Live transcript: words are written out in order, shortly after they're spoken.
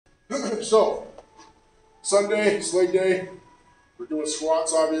So, Sunday, it's leg day. We're doing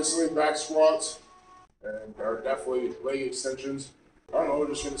squats, obviously, back squats, and are definitely leg extensions. I don't know, we're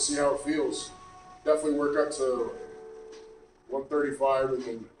just gonna see how it feels. Definitely work up to 135 and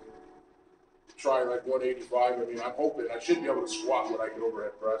then try like 185. I mean, I'm hoping I should be able to squat what I can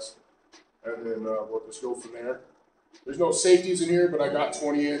overhead press, and then we'll just go from there. There's no safeties in here, but I got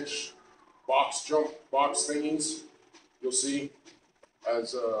 20-inch box thingies. You'll see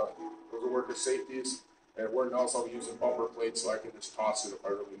as those will work as safeties, and where else I'll use a bumper plate so I can just toss it if I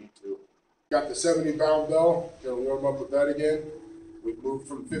really need to. Got the 70-pound bell. Gonna warm up with that again. We've moved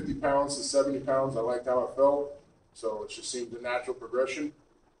from 50 pounds to 70 pounds. I liked how it felt, so it just seemed a natural progression.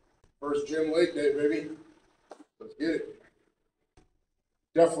 First gym leg day, baby. Let's get it.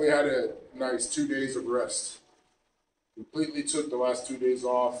 Definitely had a nice 2 days of rest. Completely took the last 2 days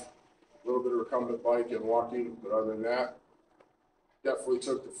off. A little bit of recumbent bike and walking, but other than that, definitely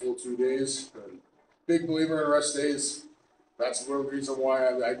took the full 2 days. And big believer in rest days. That's one reason why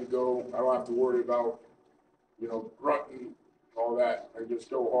I can go. I don't have to worry about, grunting, all that. I just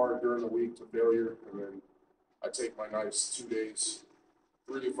go hard during the week to failure, and then I take my nice 2 days,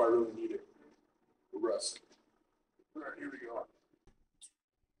 3 if I really need it, to rest. All right, here we go.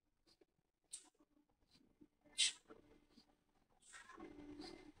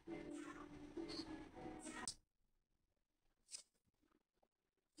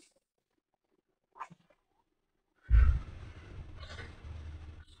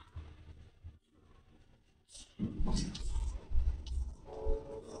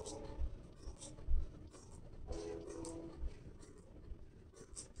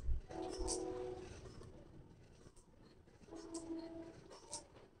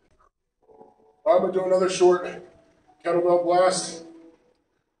 I'm gonna do another short kettlebell blast.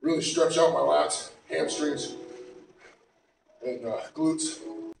 Really stretch out my lats, hamstrings, and glutes.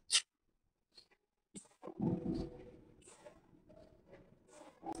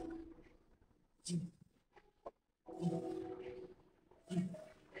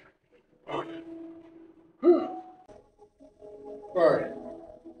 All right.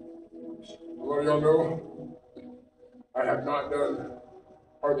 A lot of y'all know I have not done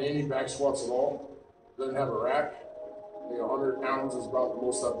hardly any back squats at all. Doesn't have a rack. 100 pounds is about the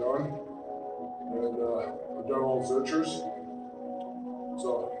most I've done. And I've done all Zerchers.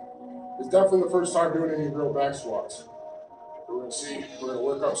 So it's definitely the first time doing any real back squats. We're gonna see, we're gonna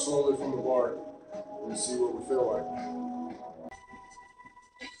work up slowly from the bar and see what we feel like.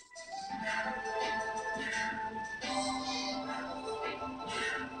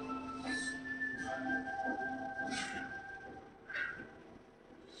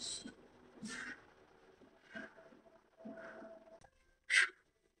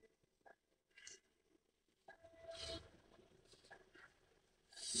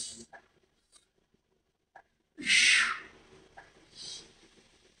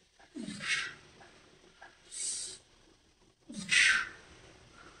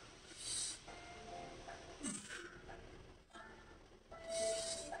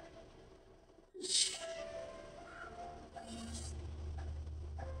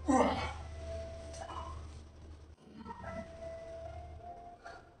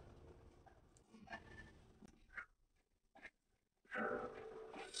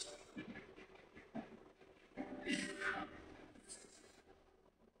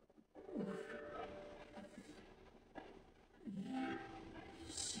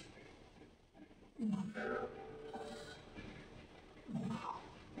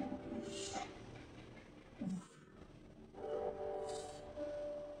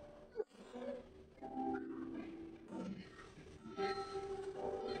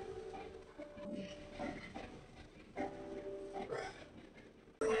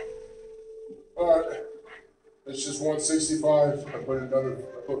 It's just 165. I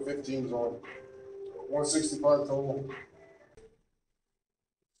put 15s on. 165 total.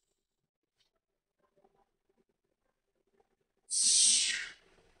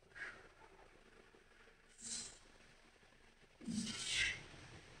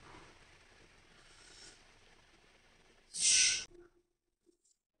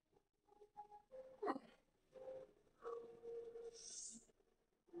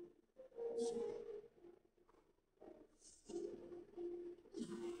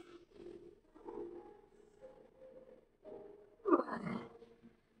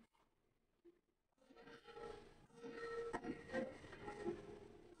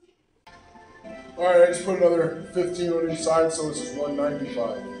 All right, I just put another 15 on each side, so this is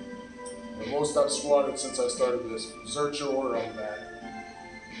 195. The most I've squatted since I started this. Zercher or on that.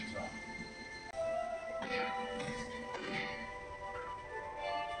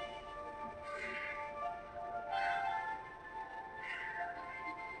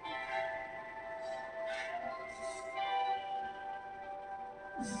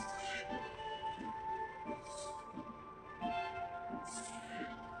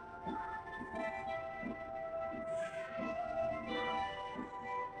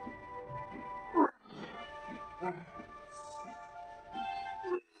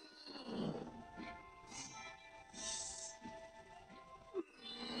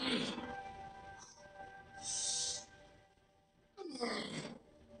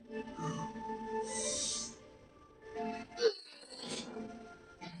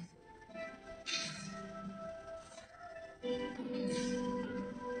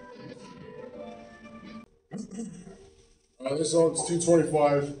 This one's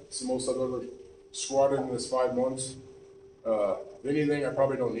 225. It's the most I've ever squatted in this 5 months. If anything, I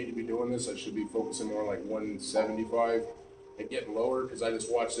probably don't need to be doing this. I should be focusing more on like 175 and getting lower because I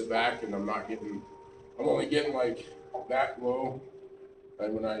just watched it back and I'm only getting like that low.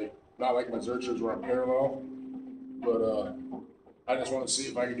 And not like my Zerchers where I'm parallel, but I just want to see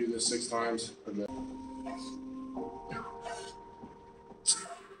if I can do this 6 times. And then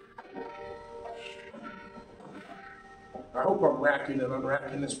I hope I'm racking and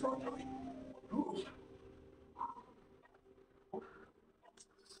unracking this properly.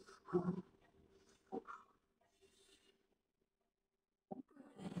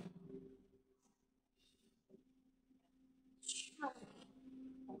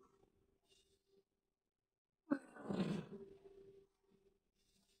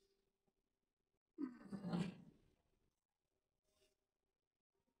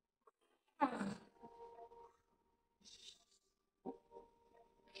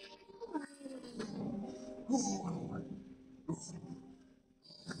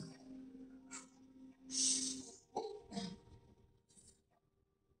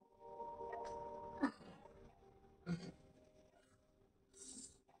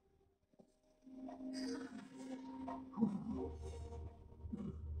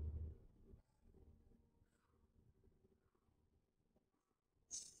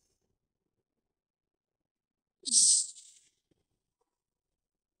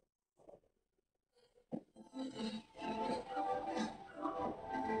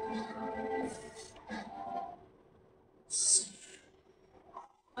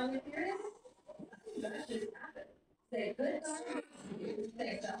 On your period, that should happen. Say good God,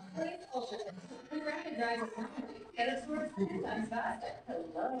 say stuff. Please open it. The rapid drive economy. Get us towards 10 times faster.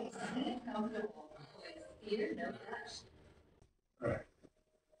 Hello. Comfortable. Speed, no flash.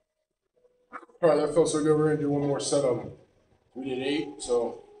 Alright, that felt so good. We're gonna do one more set of them. We did 8,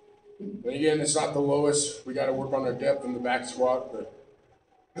 so and again, it's not the lowest. We got to work on our depth in the back squat, but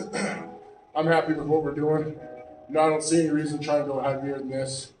I'm happy with what we're doing. I don't see any reason to try and go heavier than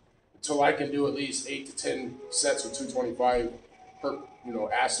this until I can do at least 8 to 10 sets with 225 per,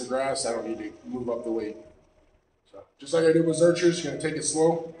 acid grass. I don't need to move up the weight. So just like I did with Zerchers, gonna take it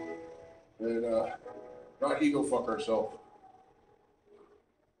slow and not ego fuck ourselves.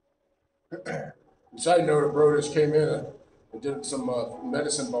 Side note, a bro just came in and did some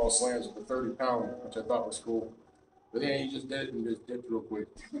medicine ball slams with a 30-pound, which I thought was cool. But then he just did it and just dipped real quick.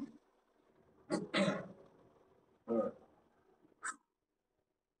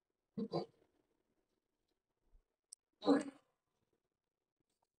 All right.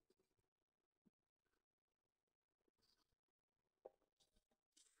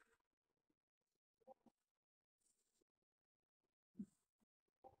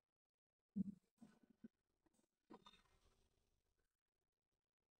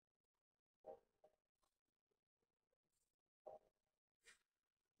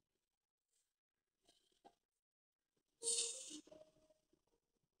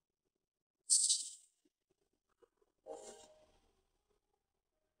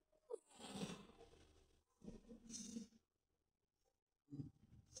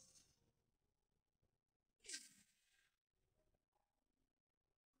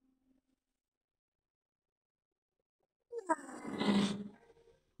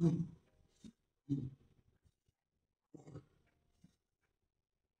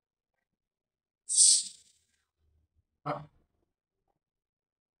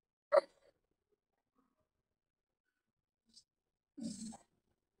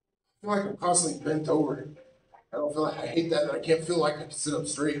 I feel like I'm constantly bent over. I don't feel like I hate that. I can't feel like I can sit up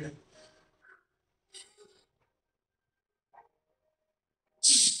straight. Yeah.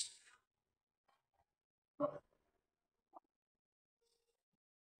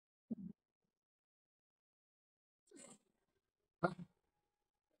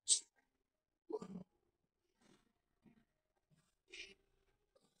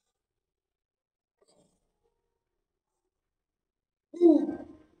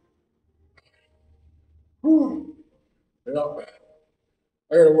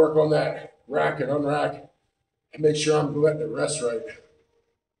 I gotta work on that rack and unrack and make sure I'm letting it rest right.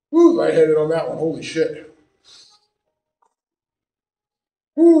 Woo, lightheaded on that one. Holy shit.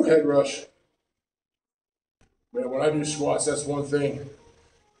 Woo, head rush. Man, when I do squats, that's one thing.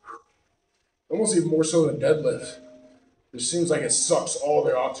 Almost even more so than deadlift. It seems like it sucks all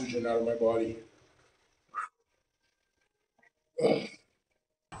the oxygen out of my body. Ugh.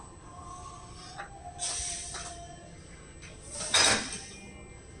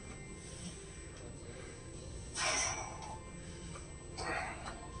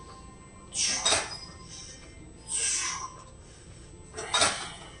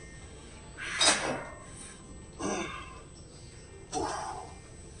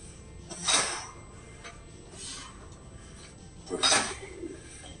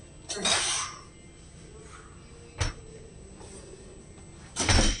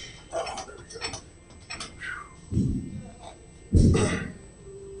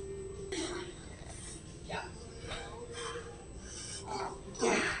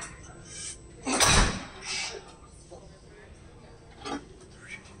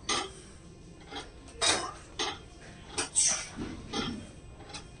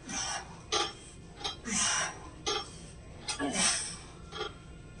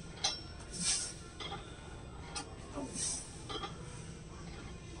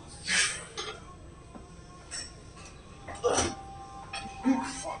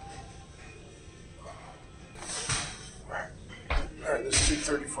 Alright, this is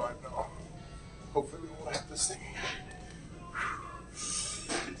 235 now. Hopefully we won't hit this thing.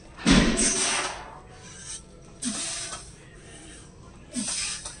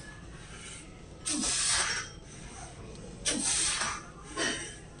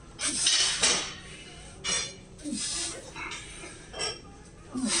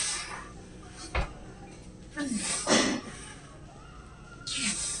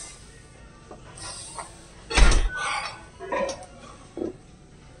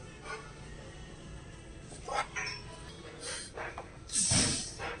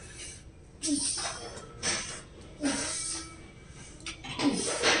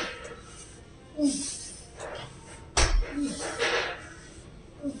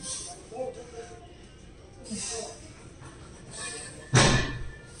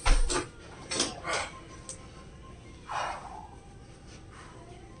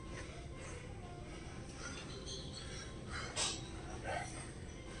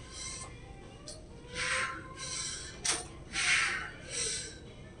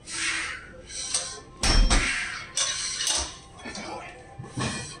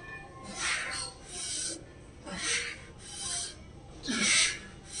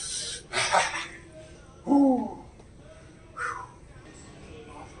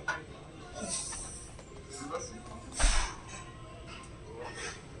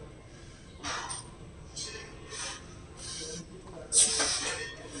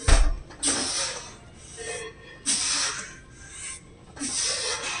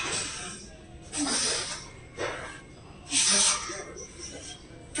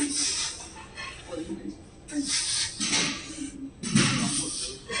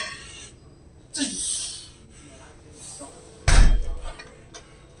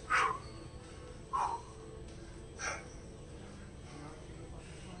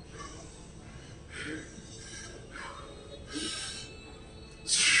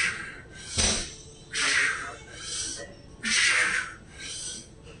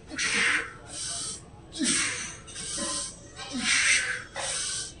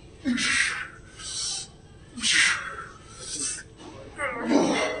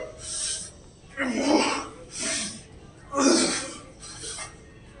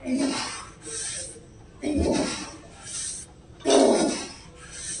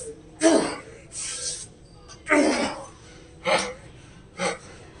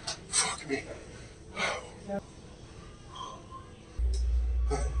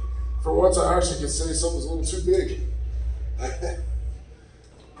 For once, I actually can say something's a little too big.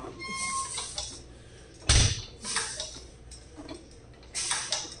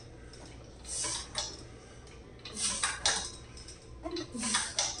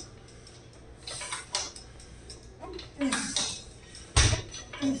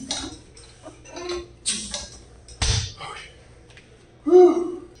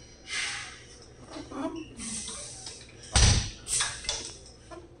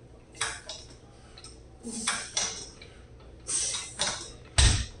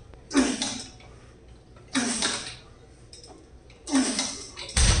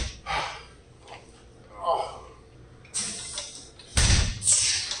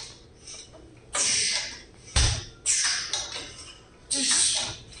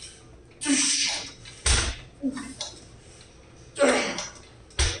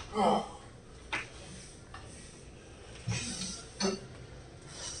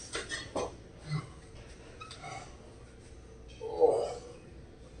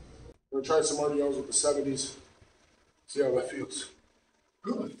 I'm gonna try some RDLs with the 70s. See how that feels.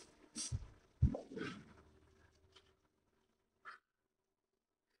 Good.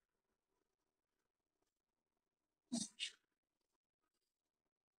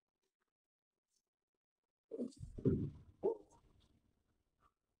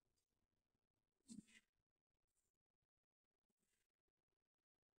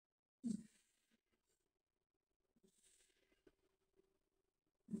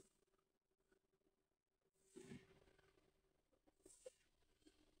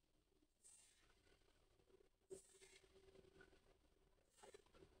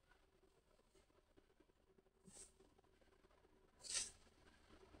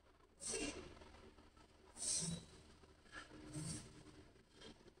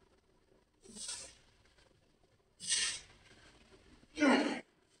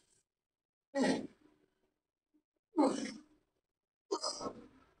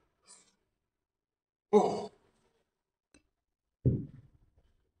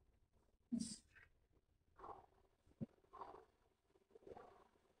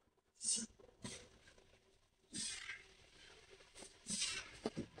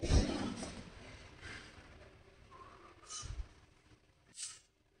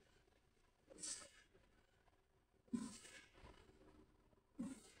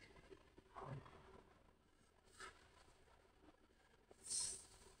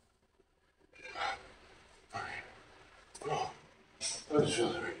 What's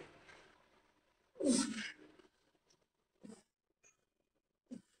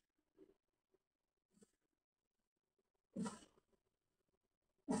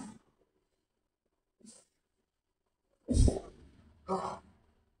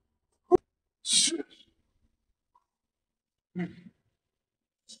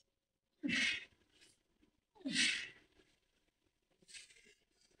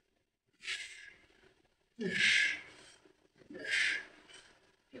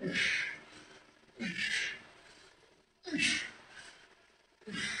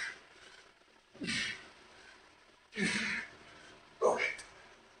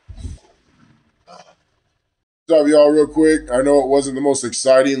up, y'all, real quick? I know it wasn't the most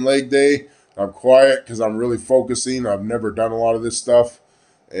exciting leg day. I'm quiet because I'm really focusing. I've never done a lot of this stuff,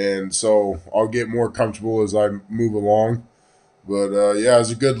 and so I'll get more comfortable as I move along. But yeah, it's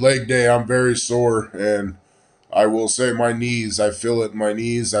a good leg day. I'm very sore, and I will say my knees. I feel it in my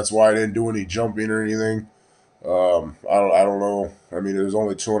knees. That's why I didn't do any jumping or anything. I don't know. I mean, it was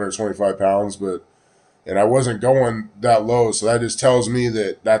only 225 pounds, but and I wasn't going that low, so that just tells me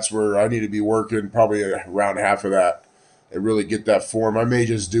that that's where I need to be working, probably around half of that, and really get that form. I may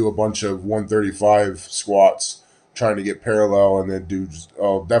just do a bunch of 135 squats, trying to get parallel, and then do.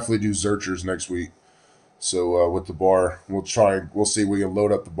 I'll definitely do Zerchers next week. So with the bar, we'll see if we can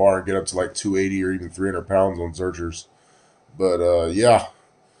load up the bar and get up to like 280 or even 300 pounds on Zerchers. But yeah,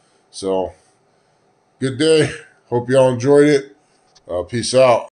 so good day. Hope y'all enjoyed it. Peace out.